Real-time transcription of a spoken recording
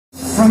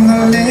From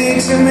the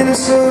lakes of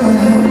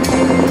Minnesota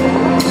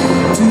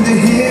to the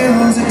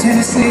hills of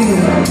Tennessee,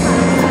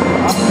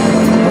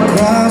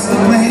 across the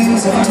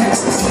plains of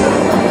Texas,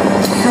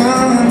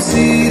 from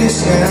sea to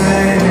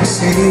shining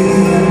sea,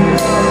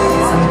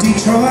 from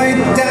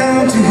Detroit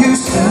down to Houston,